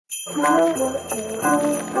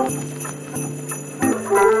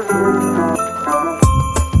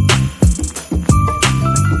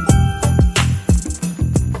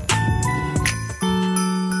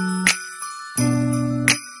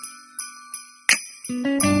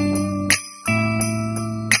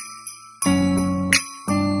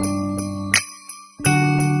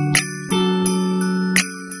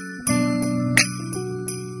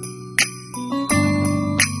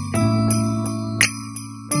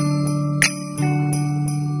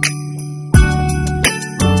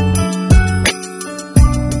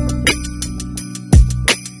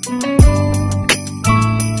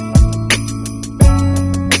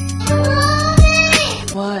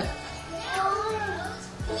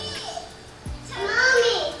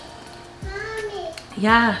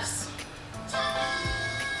Yes.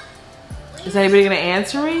 Is anybody gonna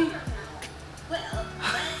answer me? Okay.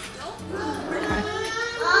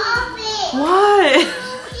 What?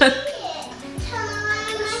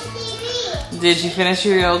 Did you finish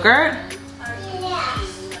your yogurt?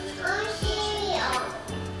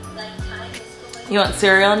 You want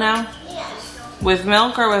cereal now? Yes. With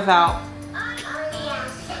milk or without?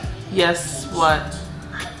 Yes. Yes, what?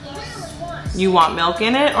 Yes. You want milk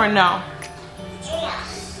in it or no?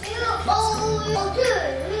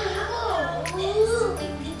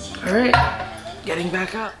 Alright, getting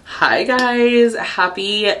back up. Hi guys,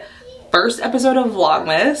 happy first episode of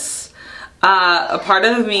Vlogmas. A part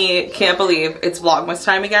of me can't believe it's Vlogmas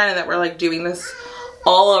time again and that we're like doing this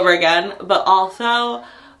all over again, but also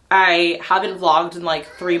I haven't vlogged in like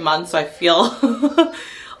 3 months, so I feel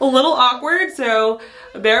a little awkward, so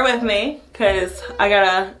bear with me because I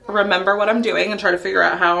gotta remember what I'm doing and try to figure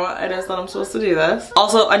out how it is that I'm supposed to do this.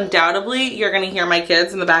 Also, undoubtedly, you're gonna hear my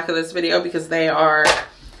kids in the back of this video because they are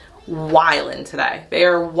wildin' today. They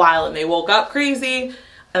are wildin'. They woke up crazy and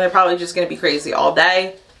they're probably just gonna be crazy all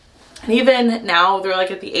day. And even now they're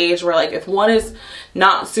like at the age where like if one is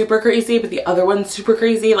not super crazy but the other one's super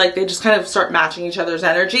crazy, like they just kind of start matching each other's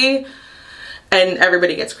energy and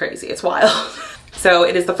everybody gets crazy. It's wild. So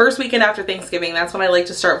it is the first weekend after Thanksgiving. That's when I like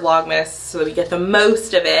to start Vlogmas so that we get the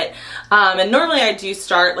most of it. And normally I do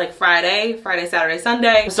start like Friday, Saturday,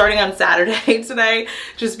 Sunday. I'm starting on Saturday today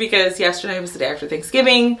just because yesterday was the day after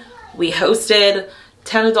Thanksgiving. We hosted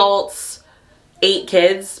 10 adults, 8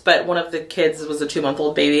 kids, but one of the kids was a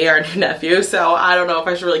 2-month-old baby, our new nephew, so I don't know if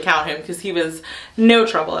I should really count him because he was no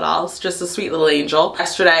trouble at all. It's just a sweet little angel.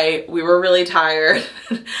 Yesterday we were really tired.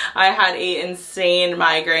 I had an insane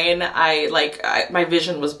migraine. My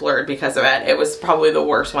vision was blurred because of it. It was probably the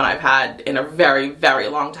worst one I've had in a very, very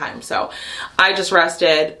long time. So I just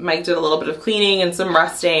rested. Mike did a little bit of cleaning and some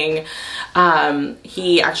resting.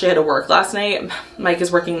 He actually had to work last night. Mike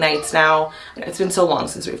is working nights now. It's been so long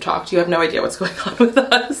since we've talked. You have no idea what's going on with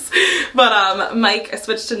us. But Mike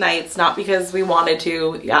switched to nights, not because we wanted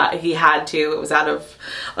to. Yeah, he had to. It was out of,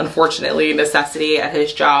 unfortunately, necessity at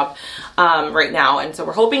his job right now. And so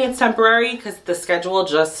we're hoping it's temporary because the schedule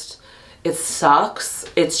just, it sucks.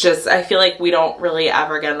 It's just, I feel like we don't really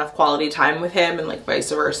ever get enough quality time with him and like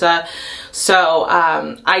vice versa. So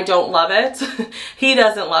I don't love it. He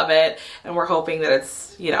doesn't love it. And we're hoping that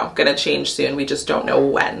it's, you know, gonna change soon. We just don't know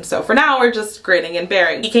when. So for now, we're just grinning and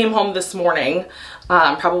bearing. He came home this morning,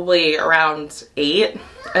 probably around 8.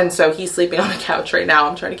 And so he's sleeping on the couch right now.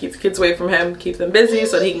 I'm trying to keep the kids away from him, keep them busy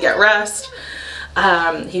so that he can get rest.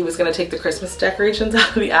 He was gonna take the Christmas decorations out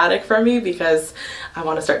of the attic for me because I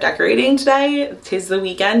want to start decorating today. Tis the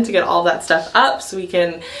weekend to get all that stuff up so we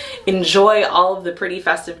can enjoy all of the pretty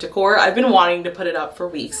festive decor. I've been wanting to put it up for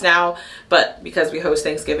weeks now, but because we host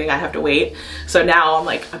Thanksgiving, I have to wait. So now I'm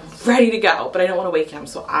like, I'm ready to go, but I don't want to wake him,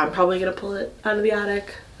 so I'm probably gonna pull it out of the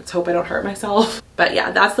attic. Let's hope I don't hurt myself. But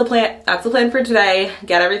yeah, that's the plan. That's the plan for today.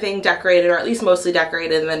 Get everything decorated, or at least mostly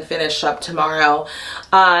decorated, and then finish up tomorrow.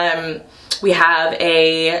 We have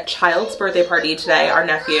a child's birthday party today, our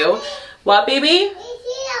nephew. What, baby? They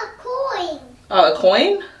see a coin. Oh, a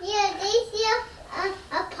coin? Yeah, they see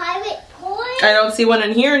a pirate coin. I don't see one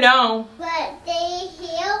in here, no. But they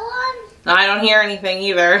hear one? I don't hear anything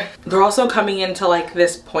either. They're also coming into like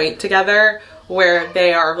this point together where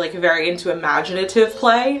they are like very into imaginative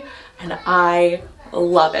play, and I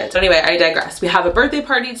love it. Anyway, I digress. We have a birthday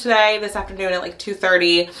party today, this afternoon at like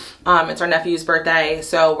 2:30. It's our nephew's birthday,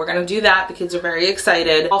 so we're gonna do that. The kids are very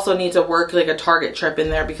excited. Also need to work like a Target trip in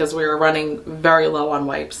there because we were running very low on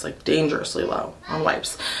wipes, like dangerously low on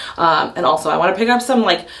wipes. And also I want to pick up some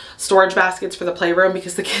like storage baskets for the playroom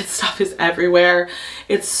because the kids' stuff is everywhere.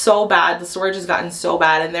 It's so bad. The storage has gotten so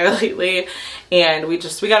bad in there lately, and we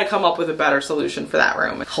got to come up with a better solution for that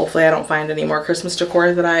room. Hopefully I don't find any more Christmas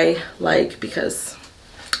decor that I like because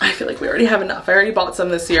I feel like we already have enough. I already bought some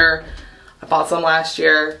this year. I bought some last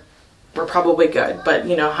year. We're probably good, but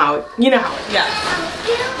you know how, yes.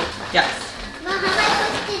 Yes. Mom, how am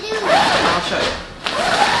I supposed to do that? I'll show you.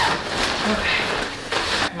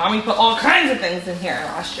 Okay. Mommy put all kinds of things in here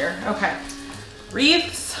last year. Okay.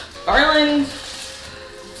 Wreaths, garland.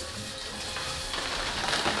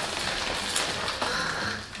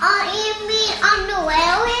 You mean on the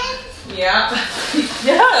railings? Yeah.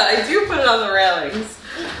 Yeah, I do put it on the railings.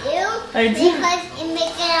 You do? I do. Because you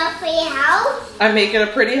make it a pretty house? I make it a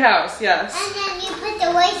pretty house, yes. And then you put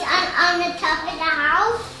the weights on the top of the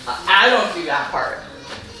house? I don't do that part.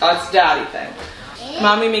 That's daddy thing. Yeah.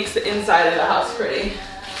 Mommy makes the inside of the house pretty.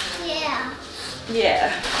 Yeah.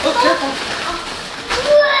 Yeah. Oh, careful.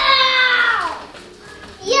 Wow!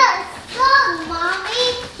 You're strong, Mommy.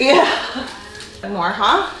 Yeah. More,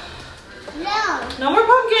 huh? No. No more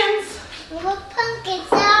pumpkins. Little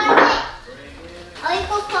pumpkins on it. Or you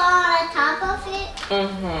can put on the top of it.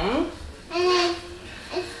 Mm-hmm. And then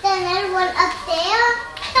it's the little one up there.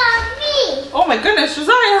 Not me. Oh my goodness,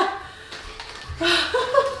 Josiah.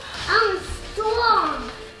 I'm strong.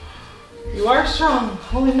 You are strong.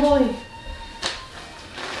 Holy moly.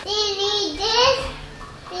 Do you need this?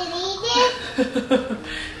 Do you need this?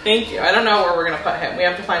 Thank you. I don't know where we're gonna put him. We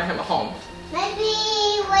have to find him a home. Maybe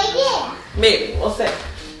right there. Maybe, we'll see.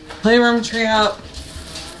 Playroom tree up.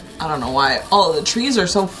 I don't know why all of the trees are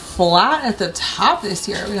so flat at the top this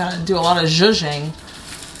year. We gotta do a lot of zhuzhing.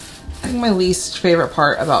 I think my least favorite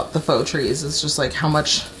part about the faux trees is just like how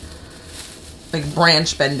much like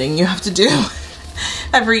branch bending you have to do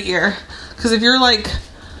every year. Because if you're like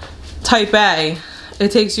type A,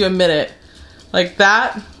 it takes you a minute. Like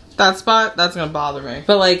that spot, that's gonna bother me.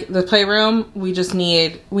 But like the playroom, we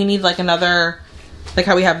need like another, like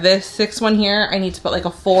how we have this 6 one here. I need to put like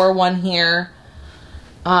a 4 one here.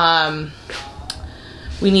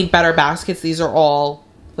 We need better baskets. These are all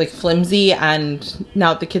like flimsy, and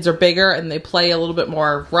now that the kids are bigger and they play a little bit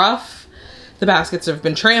more rough, the baskets have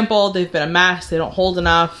been trampled. They've been a mess. They don't hold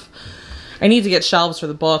enough. I need to get shelves for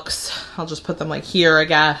the books. I'll just put them like here, I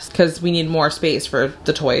guess, because we need more space for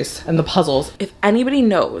the toys and the puzzles. If anybody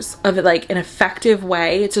knows of like an effective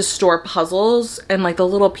way to store puzzles and like the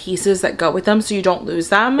little pieces that go with them so you don't lose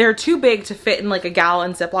them. They're too big to fit in like a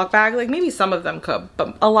gallon Ziploc bag. Like maybe some of them could,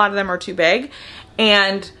 but a lot of them are too big.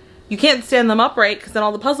 And you can't stand them upright because then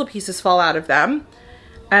all the puzzle pieces fall out of them.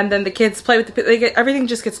 And then the kids play with everything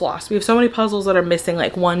just gets lost. We have so many puzzles that are missing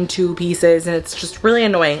like 1, 2 pieces, and it's just really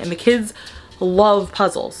annoying. And the kids love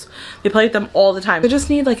puzzles. They play with them all the time. They just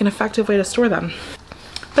need like an effective way to store them.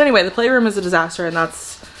 But anyway, the playroom is a disaster, and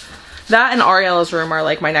that and Ariela's room are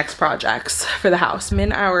like my next projects for the house. I'm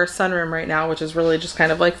in our sunroom right now, which is really just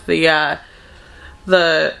kind of like the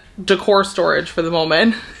decor storage for the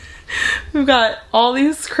moment. We've got all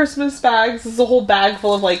these Christmas bags. This is a whole bag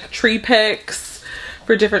full of like tree picks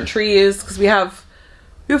for different trees, because we have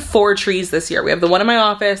 4 trees this year. We have the one in my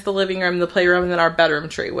office, the living room, the playroom, and then our bedroom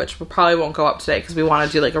tree, which we probably won't go up today because we want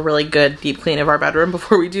to do like a really good deep clean of our bedroom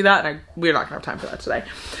before we do that, and we're not gonna have time for that today.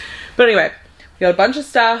 But anyway, we got a bunch of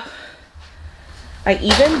stuff. I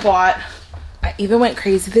even went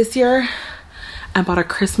crazy this year and bought a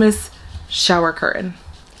Christmas shower curtain.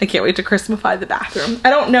 I can't wait to Christmify the bathroom. I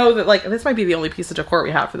don't know that like, this might be the only piece of decor we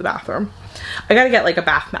have for the bathroom. I gotta get like a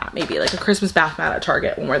bath mat, maybe like a Christmas bath mat at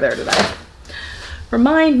Target when we're there today.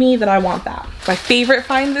 Remind me that I want that. My favorite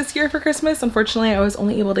find this year for Christmas, unfortunately I was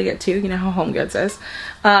only able to get 2, you know how Home Goods is.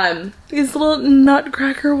 These little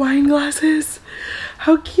nutcracker wine glasses.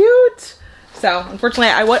 How cute. So unfortunately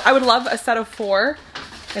I would love a set of 4.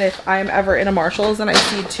 And if I'm ever in a Marshall's and I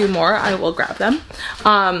see 2 more, I will grab them.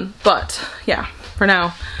 But yeah, for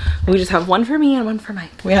now, we just have 1 for me and 1 for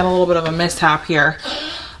Mike. We had a little bit of a mishap here.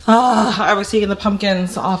 I was taking the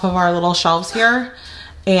pumpkins off of our little shelves here,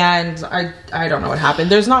 and I don't know what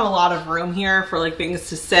happened. There's not a lot of room here for like things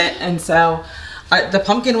to sit, and so the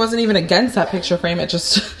pumpkin wasn't even against that picture frame. It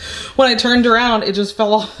just, when I turned around, it just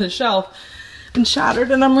fell off the shelf and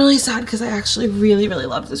shattered, and I'm really sad because I actually really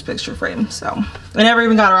love this picture frame. So I never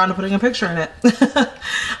even got around to putting a picture in it.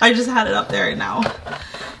 I just had it up there and now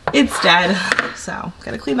it's dead. So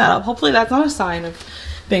gotta clean that up. Hopefully that's not a sign of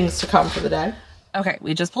things to come for the day. Okay,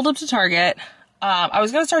 we just pulled up to Target. I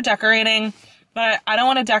was gonna start decorating, but I don't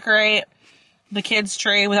want to decorate the kids'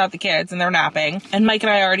 tree without the kids, and they're napping. And Mike and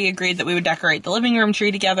I already agreed that we would decorate the living room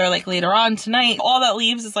tree together like later on tonight. All that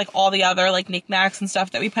leaves is like all the other like knickknacks and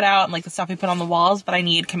stuff that we put out and like the stuff we put on the walls, but I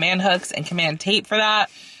need command hooks and command tape for that.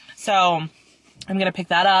 So I'm gonna pick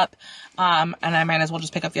that up. And I might as well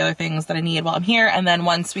just pick up the other things that I need while I'm here. And then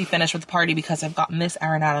once we finish with the party, because I've gotten this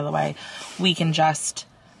errand out of the way, we can just,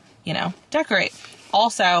 you know, decorate.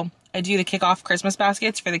 Also, I do the kickoff Christmas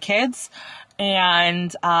baskets for the kids.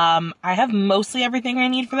 And I have mostly everything I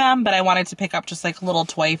need for them, but I wanted to pick up just like a little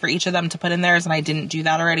toy for each of them to put in theirs, and I didn't do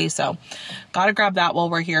that already. So gotta grab that while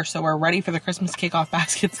we're here so we're ready for the Christmas kickoff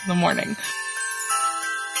baskets in the morning.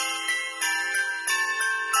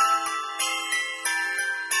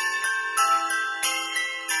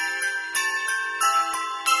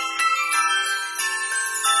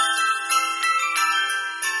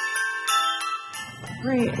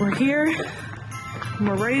 Great, we're here and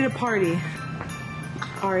we're ready to party.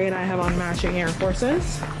 Ari and I have on matching Air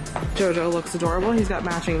Forces. Jojo looks adorable. He's got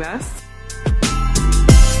matching vests.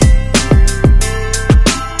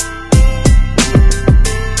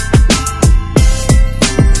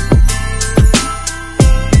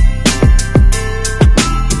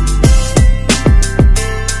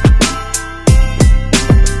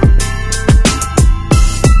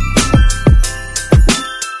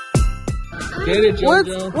 Get it,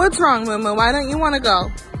 Jojo. What's wrong, Moo? Why don't you want to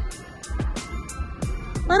go?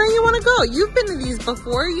 Why don't you want to go? You've been to these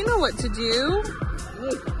before. You know what to do.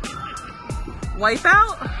 Wipe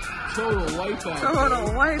out? Total wipeout. Total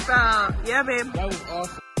wipeout. Yeah, babe. That was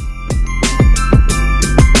awesome.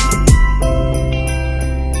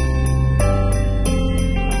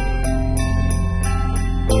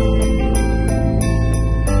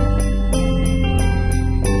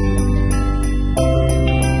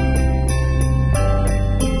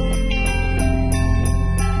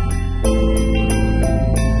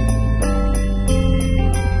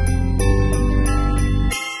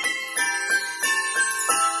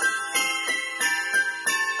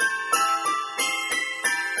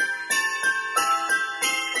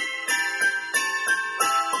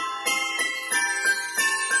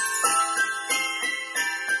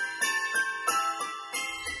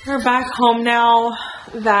 We're back home now.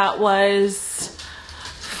 That was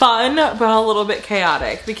fun, but a little bit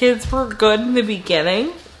chaotic. The kids were good in the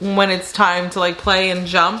beginning. When it's time to like play and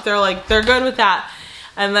jump, they're good with that.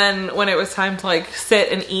 And then when it was time to like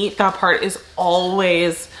sit and eat, that part is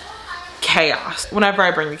always chaos. Whenever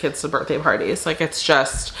I bring the kids to birthday parties, like it's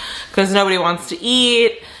just because nobody wants to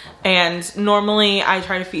eat. And normally I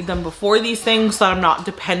try to feed them before these things so that I'm not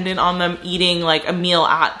dependent on them eating like a meal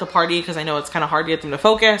at the party, because I know it's kind of hard to get them to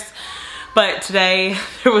focus. But today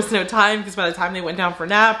there was no time, because by the time they went down for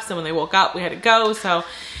naps and when they woke up we had to go. So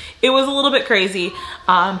it was a little bit crazy,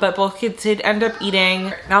 but both kids did end up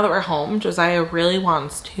eating. Now that we're home, Josiah really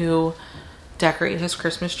wants to decorate his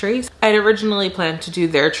Christmas trees. I'd originally planned to do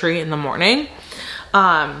their tree in the morning,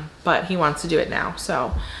 but he wants to do it now.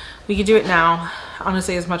 So we could do it now.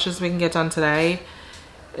 Honestly, as much as we can get done today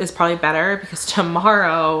is probably better, because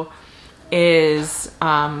tomorrow is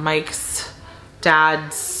Mike's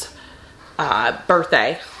dad's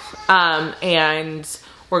birthday, and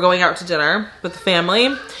we're going out to dinner with the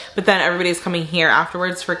family, but then everybody's coming here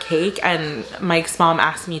afterwards for cake. And Mike's mom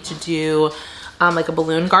asked me to do like a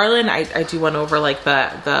balloon garland. I do one over like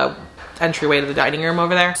the entryway to the dining room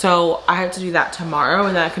over there. So I have to do that tomorrow,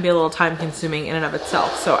 and that can be a little time consuming in and of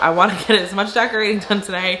itself. So I want to get as much decorating done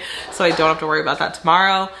today so I don't have to worry about that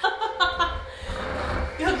tomorrow.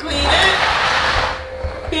 You'll clean it?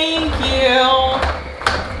 Thank you.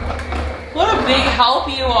 What a big help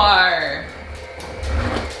you are.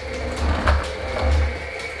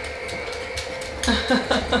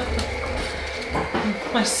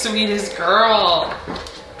 My sweetest girl.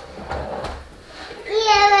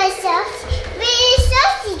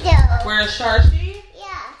 Where's Sharshi? Yeah.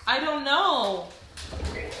 I don't know.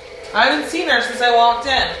 I haven't seen her since I walked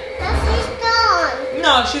in. She's gone.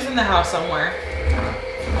 No, she's in the house somewhere.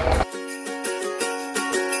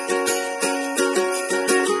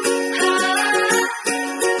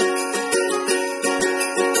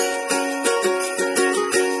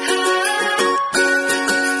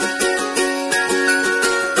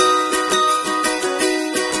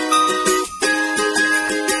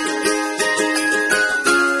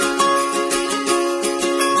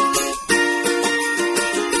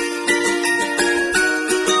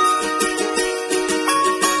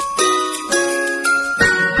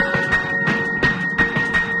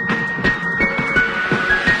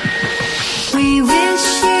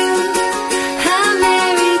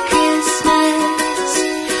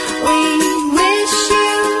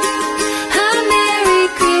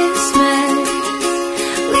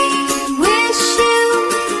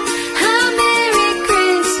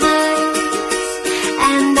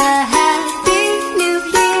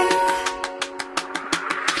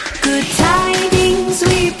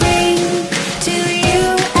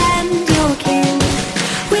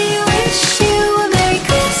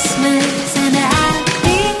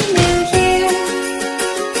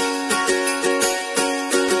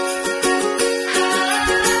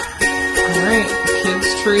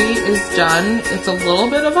 tree is done. It's a little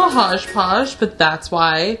bit of a hodgepodge, but that's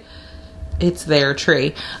why it's their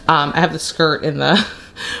tree. I have the skirt in the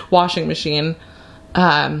washing machine.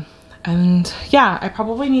 And yeah, I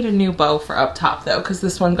probably need a new bow for up top though, because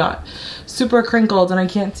this one got super crinkled and I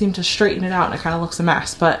can't seem to straighten it out and it kind of looks a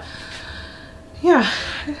mess. But yeah,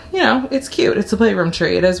 you know, it's cute. It's a playroom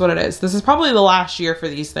tree. It is what it is. This is probably the last year for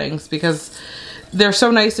these things because they're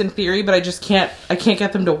so nice in theory, but I can't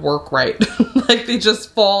get them to work right. Like they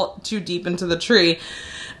just fall too deep into the tree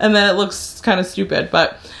and then it looks kind of stupid.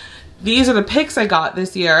 But these are the picks I got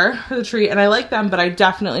this year for the tree and I like them, but I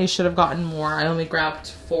definitely should have gotten more. I only grabbed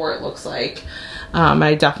 4, it looks like.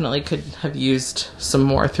 I definitely could have used some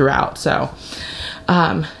more throughout. So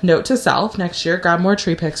note to self, next year grab more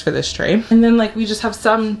tree picks for this tree. And then like we just have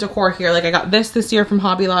some decor here. Like I got this year from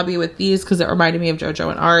Hobby Lobby with these because it reminded me of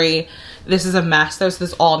JoJo and Ari. This is a mess though, so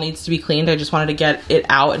this all needs to be cleaned. I just wanted to get it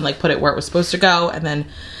out and like put it where it was supposed to go. And then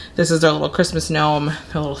this is their little Christmas gnome,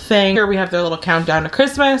 their little thing. Here we have their little countdown to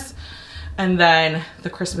Christmas. And then the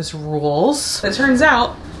Christmas rules. It turns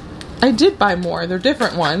out I did buy more. They're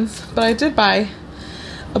different ones, but I did buy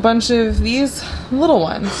a bunch of these little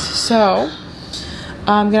ones. So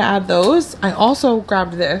I'm gonna add those. I also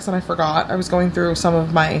grabbed this and I forgot. I was going through some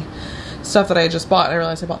of my stuff that I just bought and I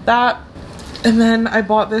realized I bought that. And then I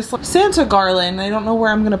bought this Santa garland. I don't know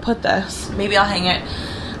where I'm gonna put this. Maybe I'll hang it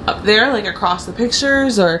up there, like across the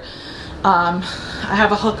pictures, or I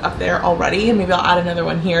have a hook up there already and maybe I'll add another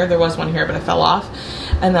one here. There was one here but it fell off.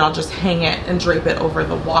 And then I'll just hang it and drape it over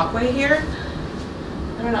the walkway here.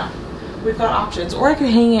 I don't know. We've got options. Or I could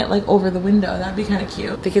hang it like over the window. That'd be kind of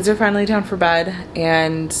cute. The kids are finally down for bed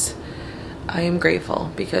and I am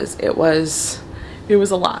grateful because it was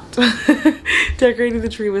a lot. Decorating the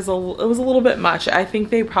tree was a little bit much. I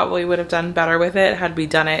think they probably would have done better with it had we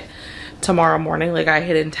done it tomorrow morning like I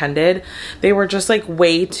had intended. They were just like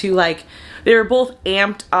way too like, they were both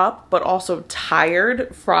amped up but also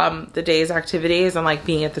tired from the day's activities and like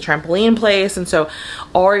being at the trampoline place. And so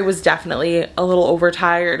Ari was definitely a little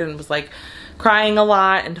overtired and was like crying a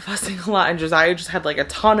lot and fussing a lot, and Josiah just had like a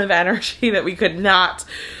ton of energy that we could not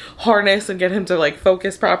harness and get him to like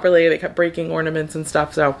focus properly. They kept breaking ornaments and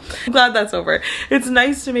stuff, so I'm glad that's over. It's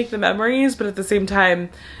nice to make the memories, but at the same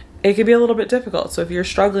time it can be a little bit difficult. So if you're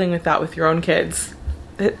struggling with that with your own kids,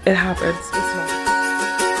 it happens. It's fine.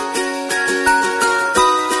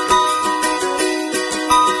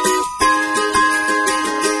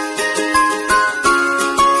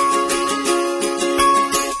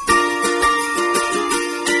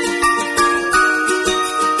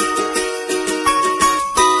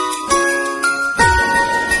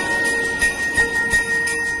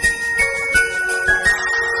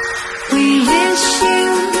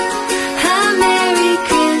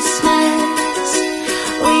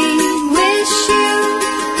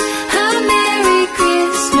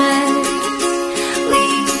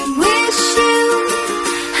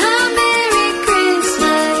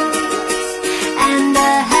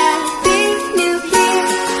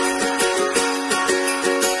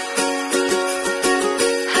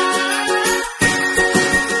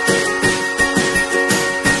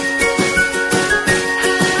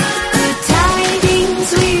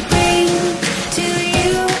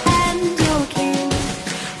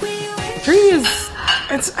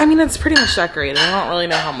 It's pretty much decorated. I don't really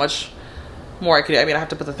know how much more I could do. I mean, I have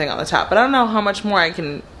to put the thing on the top, but I don't know how much more I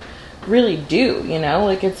can really do, you know?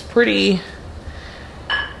 Like, it's pretty...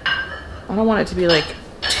 I don't want it to be, like,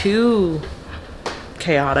 too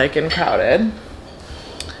chaotic and crowded.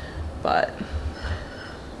 But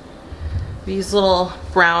these little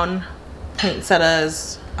brown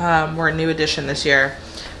poinsettias were a new addition this year.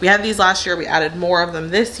 We had these last year. We added more of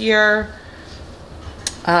them this year.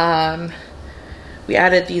 We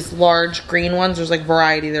added these large green ones. There's like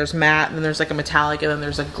variety. There's matte, and then there's like a metallic, and then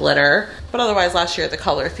there's a glitter. But otherwise last year the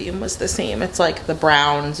color theme was the same. It's like the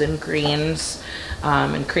browns and greens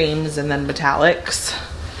and creams and then metallics.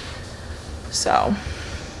 So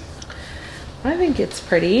I think it's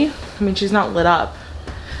pretty. I mean, she's not lit up.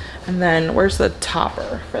 And then where's the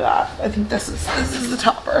topper for that? I think this is the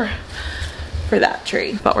topper for that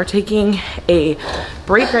tree. But we're taking a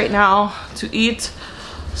break right now to eat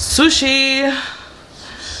sushi.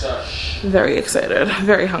 Very excited,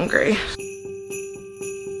 very hungry.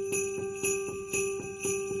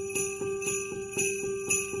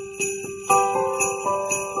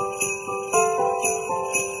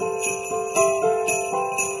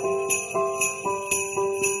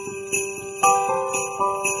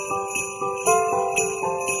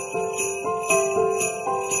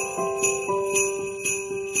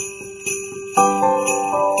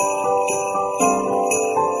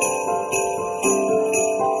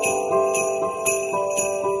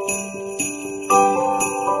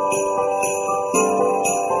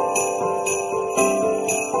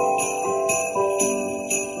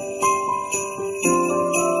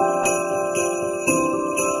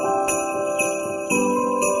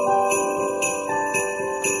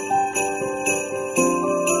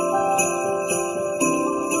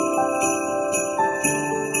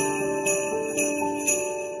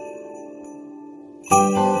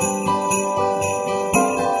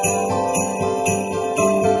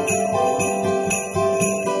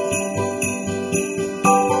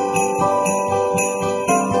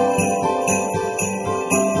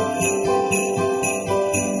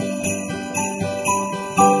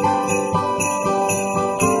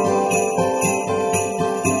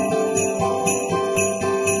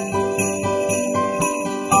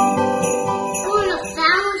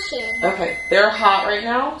 Okay, they're hot right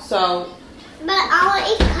now, so. But I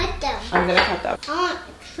want to cut them. I'm gonna cut them. I want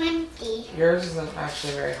 20. Yours isn't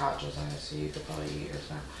actually very hot, Josiah, so you could probably eat yours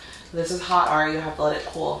now. This is hot, Ari. You have to let it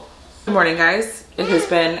cool. Good morning, guys. It has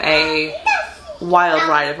been a wild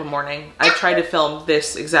ride of a morning. I tried to film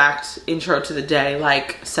this exact intro to the day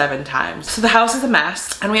like 7 times. So the house is a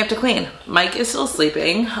mess and we have to clean. Mike is still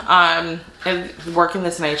sleeping. And working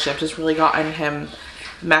this night shift has really gotten him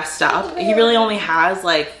messed up. He really only has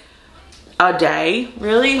like a day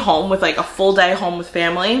really home with like a full day home with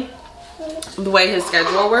family, the way his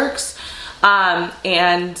schedule works. And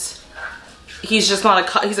he's just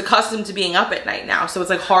not he's accustomed to being up at night now, so it's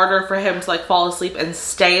like harder for him to like fall asleep and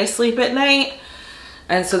stay asleep at night.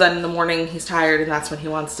 And so then in the morning he's tired and that's when he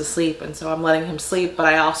wants to sleep, and so I'm letting him sleep, but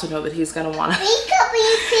I also know that he's gonna want to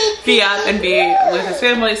be up and be with his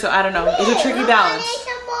family, so I don't know. It's a tricky balance.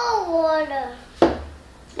 Some more water.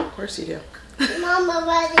 Of course you do. Mama,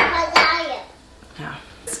 Yeah.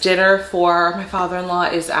 Dinner for my father-in-law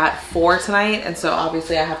is at 4 tonight, and so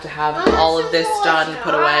obviously I have to have all of this done,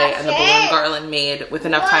 put away, and the balloon garland made with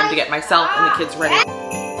enough time to get myself and the kids ready.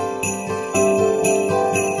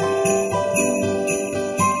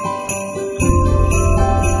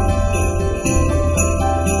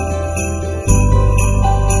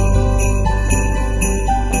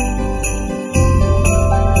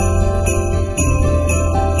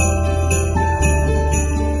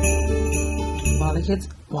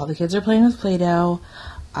 While the kids are playing with Play-Doh,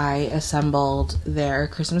 I assembled their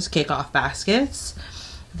Christmas kickoff baskets.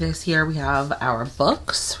 This year we have our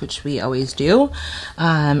books, which we always do.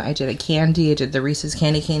 I did a candy. I did the Reese's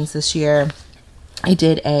candy canes this year. I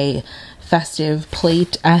did a festive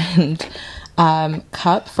plate and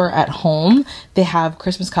cup for at home. They have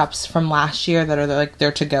Christmas cups from last year that are like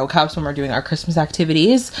their to-go cups when we're doing our Christmas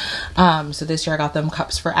activities. So this year I got them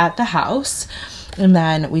cups for at the house. And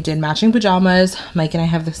then we did matching pajamas. Mike and I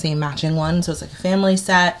have the same matching one, so it's like a family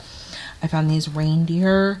set. I found these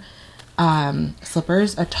reindeer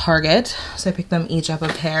slippers at Target, so I picked them each up a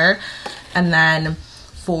pair. And then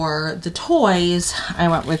for the toys, I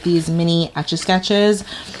went with these mini Etch-a-Sketches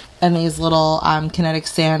and these little kinetic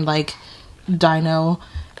sand like dino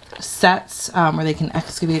sets where they can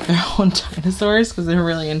excavate their own dinosaurs, because they're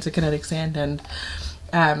really into kinetic sand and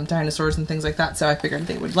dinosaurs and things like that, so I figured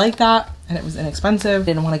they would like that, and it was inexpensive.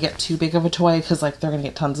 Didn't want to get too big of a toy because like they're gonna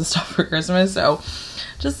get tons of stuff for Christmas, so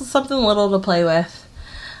just something little to play with.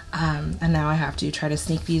 And now I have to try to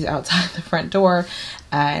sneak these outside the front door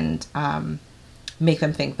and make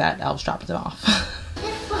them think that Elves dropped them off.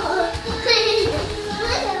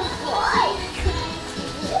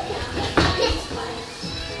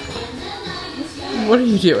 What are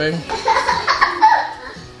you doing?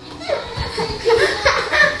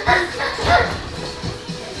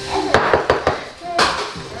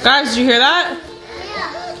 Guys, did you hear that?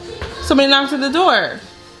 Yeah. Somebody knocked at the door.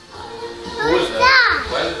 Who is that?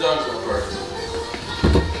 Why did the dog go first?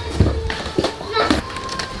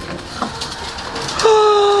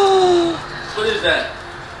 What is that?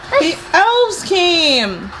 The elves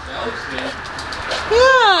came. The elves came?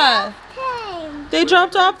 Yeah. Okay. They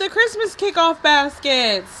dropped off the Christmas kickoff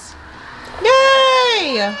baskets.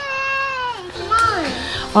 Yay! Yay. Come on.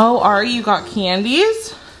 Oh, Ari, you got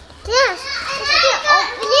candies? Yes.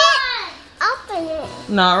 Open it.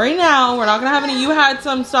 Not right now. We're not gonna have any. You had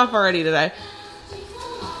some stuff already today.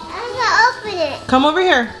 I'm gonna open it. Come over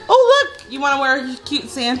here. Oh, look! You want to wear a cute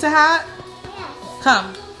Santa hat? Yes.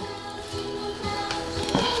 Come.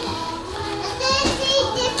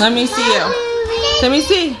 Let me see you. Let me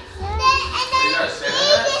see.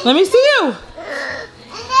 Let me see you.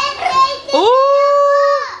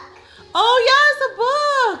 Oh! Oh yes, a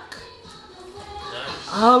book.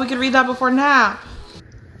 Oh, we could read that before nap.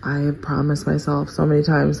 I have promised myself so many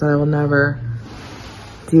times that I will never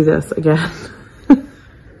do this again.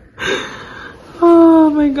 Oh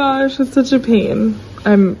my gosh, it's such a pain.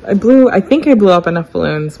 I think I blew up enough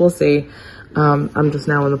balloons. We'll see. I'm just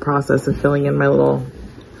now in the process of filling in my little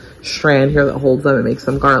strand here that holds them and makes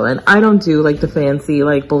them garland. I don't do like the fancy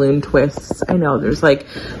like balloon twists. I know there's like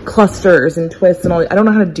clusters and twists and all. I don't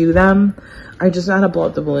know how to do them. I just know how to blow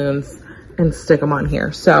up the balloons and stick them on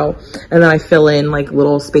here. So, and then I fill in like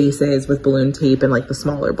little spaces with balloon tape and like the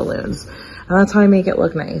smaller balloons. And that's how I make it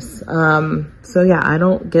look nice. So yeah, I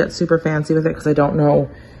don't get super fancy with it because I don't know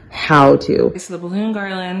how to. So the balloon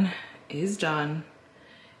garland is done.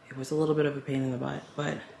 It was a little bit of a pain in the butt,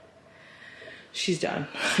 but she's done.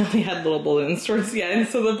 I only had little balloons towards the end,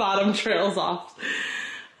 so the bottom trails off.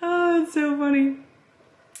 Oh, it's so funny.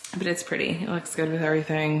 But it's pretty. It looks good with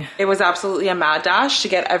everything. It was absolutely a mad dash to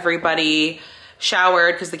get everybody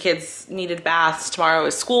showered because the kids needed baths. Tomorrow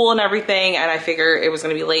is school and everything, and I figure it was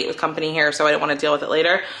gonna be late with company here, so I didn't want to deal with it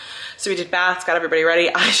later. So we did baths, got everybody ready.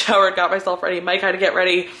 I showered, got myself ready. Mike had to get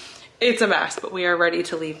ready. It's a mess, but we are ready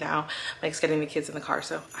to leave now. Mike's getting the kids in the car,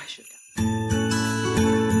 so I should go.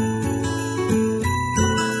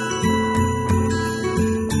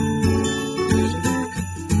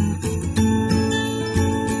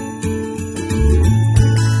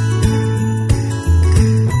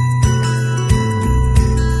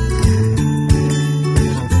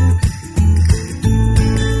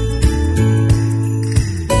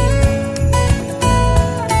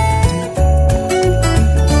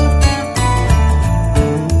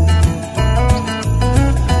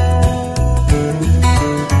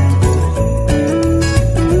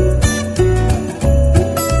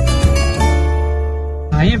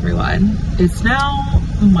 It's now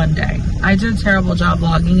Monday. I did a terrible job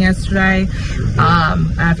vlogging yesterday.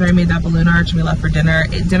 After I made that balloon arch and we left for dinner.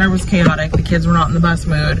 Dinner was chaotic. The kids were not in the best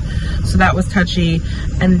mood, so that was touchy.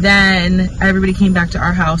 And then everybody came back to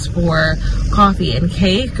our house for coffee and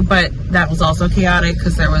cake, but that was also chaotic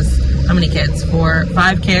because there was, how many kids?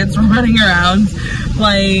 5 kids were running around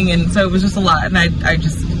playing, and so it was just a lot, and I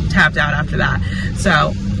just tapped out after that.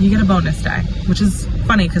 So you get a bonus day, which is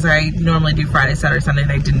funny because I normally do Friday, Saturday, Sunday,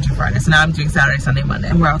 and I didn't do Friday. So now I'm doing Saturday, Sunday, Monday.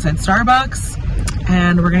 And we're outside Starbucks,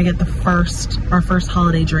 and we're gonna get our first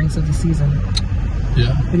holiday drinks of the season.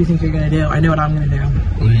 Yeah. What do you think you're gonna do? I know what I'm gonna do.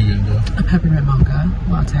 What are you gonna do? A peppermint mocha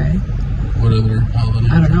latte. What other holiday?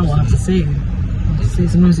 I don't know. We'll have to see. We'll have to see.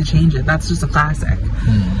 Sometimes we change it. That's just a classic.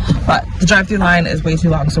 But the drive-through line is way too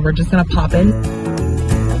long, so we're just gonna pop in.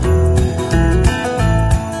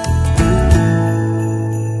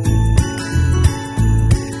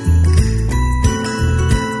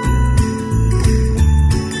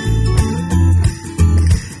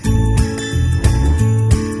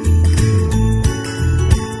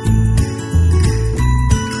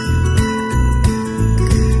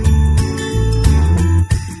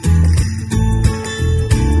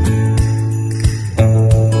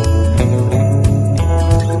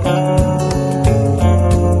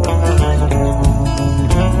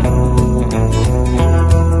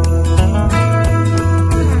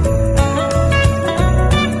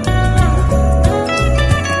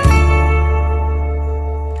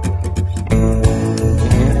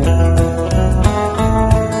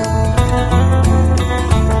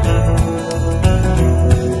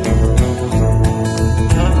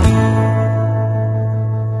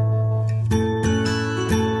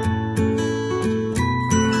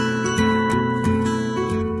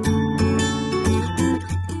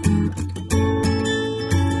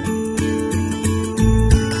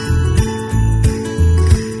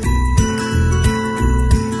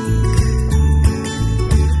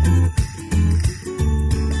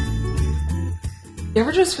 You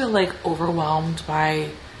ever just feel like overwhelmed by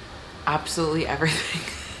absolutely everything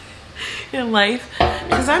in life?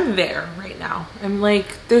 Because I'm there right now. I'm like,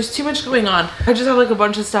 there's too much going on. I just have like a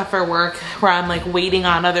bunch of stuff for work where I'm like waiting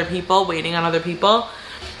on other people.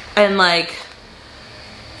 And like,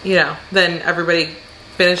 you know, then everybody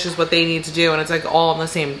finishes what they need to do and it's like all on the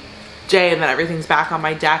same day, and then everything's back on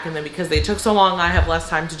my deck, and then because they took so long I have less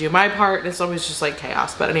time to do my part, and it's always just like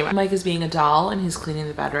chaos. But anyway, Mike is being a doll and he's cleaning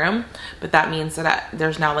the bedroom, but that means that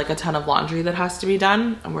there's now like a ton of laundry that has to be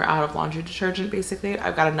done, and we're out of laundry detergent basically.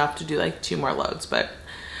 I've got enough to do like 2 more loads, but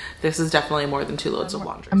this is definitely more than 2 loads of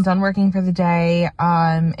laundry. I'm done working for the day,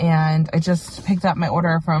 and I just picked up my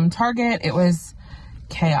order from Target. It was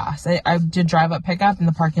chaos. I did drive up pickup and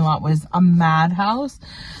the parking lot was a madhouse,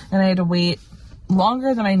 and I had to wait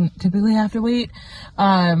longer than I typically have to wait.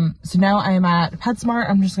 So now I am at PetSmart.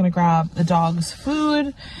 I'm just gonna grab the dog's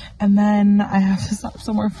food, and then I have to stop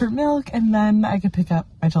somewhere for milk, and then I can pick up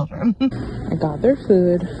my children. I got their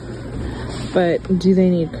food, but do they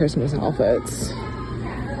need Christmas outfits?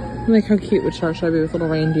 Like, how cute would Sharsha be with little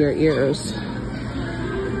reindeer ears?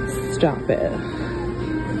 Stop it.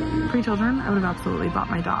 Pre-children, I would have absolutely bought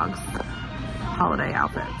my dogs holiday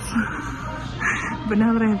outfits. But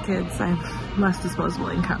now that I have kids, I have less disposable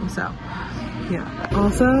income, so yeah.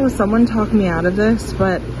 Also, someone talked me out of this,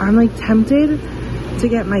 but I'm like tempted to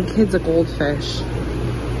get my kids a goldfish.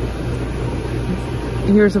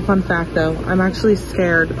 Here's a fun fact though, I'm actually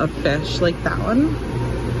scared of fish, like that one.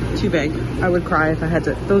 too big. I would cry if I had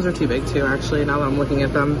to. Those are too big too, actually, now that I'm looking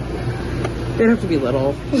at them. They'd have to be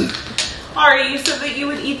little. Ari, you said that you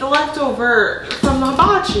would eat the leftover from the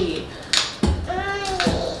hibachi.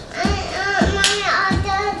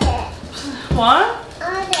 What?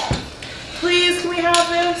 Please, can we have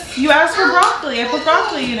this? You asked for broccoli. I put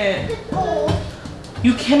broccoli in it.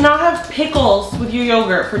 You cannot have pickles with your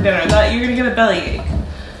yogurt for dinner. That you're gonna get a bellyache.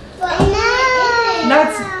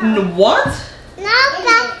 That's what?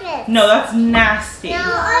 No, that's nasty. No,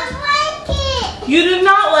 I like it. You do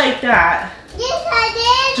not like that. Yes, I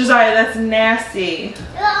did. Josiah, that's nasty.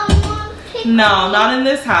 No, not in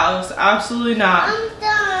this house. Absolutely not. I'm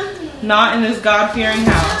done. Not in this God-fearing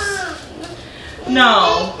house.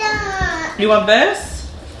 No. You want this?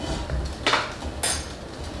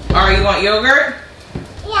 Or you want yogurt?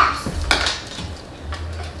 Yes.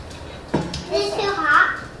 Is it too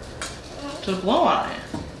hot? Just blow on it.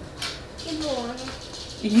 You blow on it.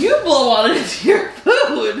 You blow on it into your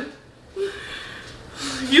food.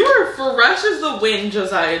 You are fresh as the wind,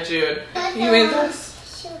 Josiah Jude. You made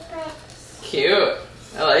this? Cute.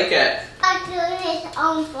 I like it. I do his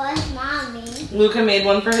own for his mommy. Luca made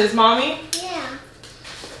one for his mommy? Yeah.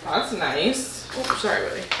 That's nice. Oh, sorry,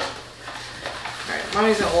 buddy. Alright,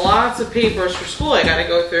 mommy's got lots of papers for school I gotta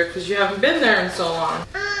go through because you haven't been there in so long.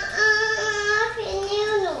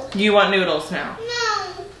 Noodles. You want noodles now?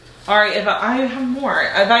 No. Alright, if I have more.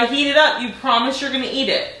 If I heat it up, you promise you're gonna eat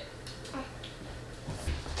it.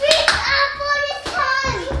 Big apple this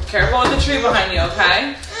time. Careful with the tree behind you,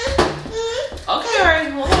 okay? Okay,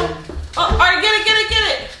 Ari, hold on. Oh, Ari, get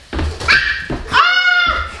it!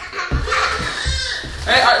 Ah!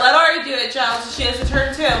 Alright, let Ari do it, child, so she has a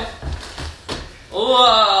turn too.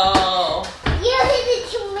 Whoa. You hit it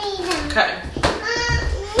to me now. Okay.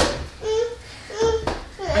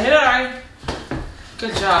 I hit it, Ari.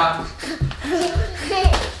 Good job. Okay.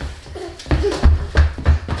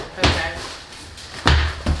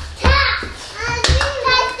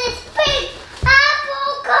 That's this big apple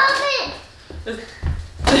coming.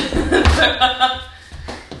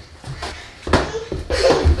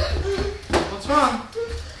 What's wrong?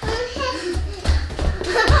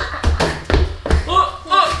 Oh,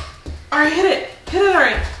 Ari, hit it,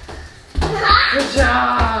 Ari. Good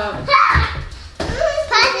job.